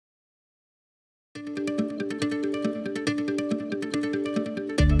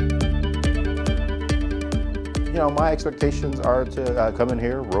my expectations are to come in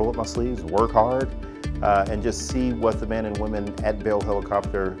here, roll up my sleeves, work hard, and just see what the men and women at Bell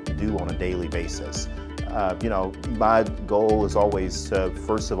Helicopter do on a daily basis. My goal is always to,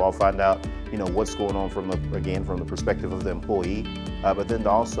 first of all, find out, what's going on from the perspective of the employee, but then to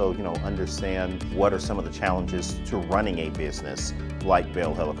also, understand what are some of the challenges to running a business like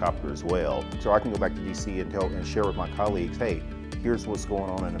Bell Helicopter as well. So I can go back to DC and share with my colleagues, hey, here's what's going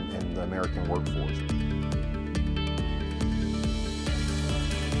on in the American workforce.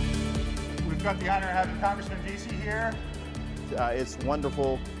 We've got the honor of having Congressman Veasey here. It's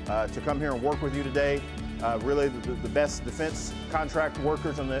wonderful to come here and work with you today. Really the best defense contract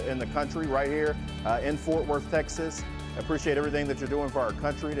workers in the country right here in Fort Worth, Texas. I appreciate everything that you're doing for our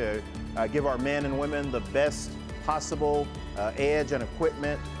country to give our men and women the best possible edge and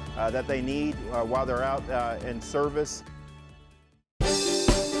equipment that they need while they're out in service.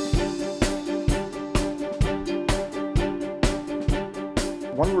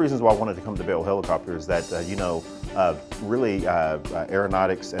 One of the reasons why I wanted to come to Bell Helicopter is that, really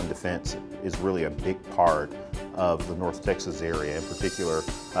aeronautics and defense is really a big part of the North Texas area, in particular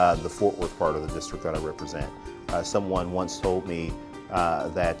the Fort Worth part of the district that I represent. Someone once told me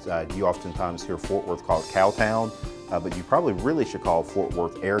that you oftentimes hear Fort Worth called Cowtown, but you probably really should call Fort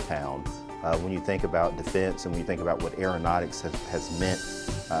Worth Airtown when you think about defense and when you think about what aeronautics has meant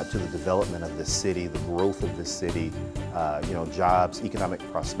to the development of this city, the growth of this city, jobs, economic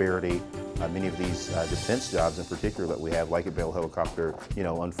prosperity. Many of these defense jobs in particular that we have, like at Bell Helicopter,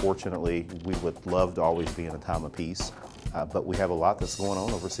 unfortunately, we would love to always be in a time of peace, but we have a lot that's going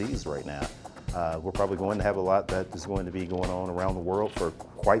on overseas right now. We're probably going to have a lot that is going to be going on around the world for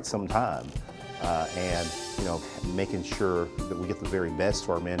quite some time. And making sure that we get the very best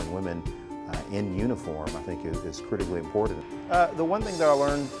for our men and women in uniform, I think is critically important. The one thing that I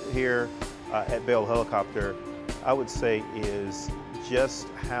learned here at Bell Helicopter, I would say, is just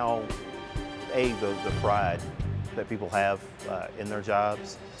how, the pride that people have in their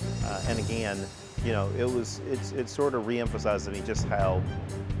jobs. And again, it sort of re-emphasized to me just how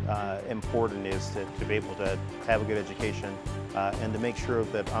important it is to be able to have a good education and to make sure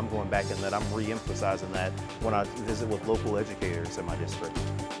that I'm going back and that I'm re-emphasizing that when I visit with local educators in my district.